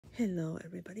Hello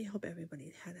everybody, hope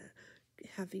everybody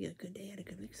having a good day and a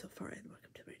good week so far, and welcome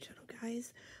to my channel,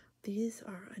 guys. These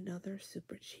are another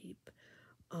super cheap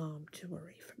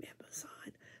jewelry from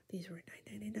Amazon. These were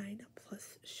 $9.99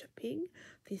 plus shipping.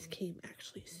 These came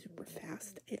actually super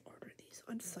fast. I ordered these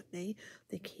on Sunday.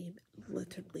 They came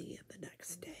literally the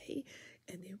next day,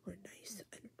 and they were nice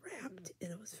and wrapped,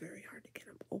 and it was very hard to get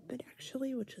them open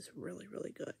actually, which is really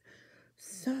good.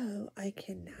 So I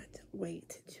cannot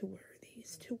wait to wear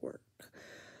these to work.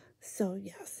 So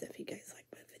yes, if you guys like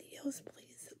my videos,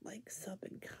 please like, sub,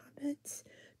 and comment.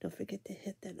 Don't forget to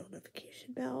hit that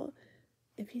notification bell.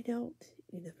 If you don't,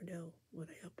 you never know when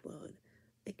I upload.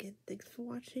 Again, thanks for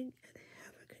watching and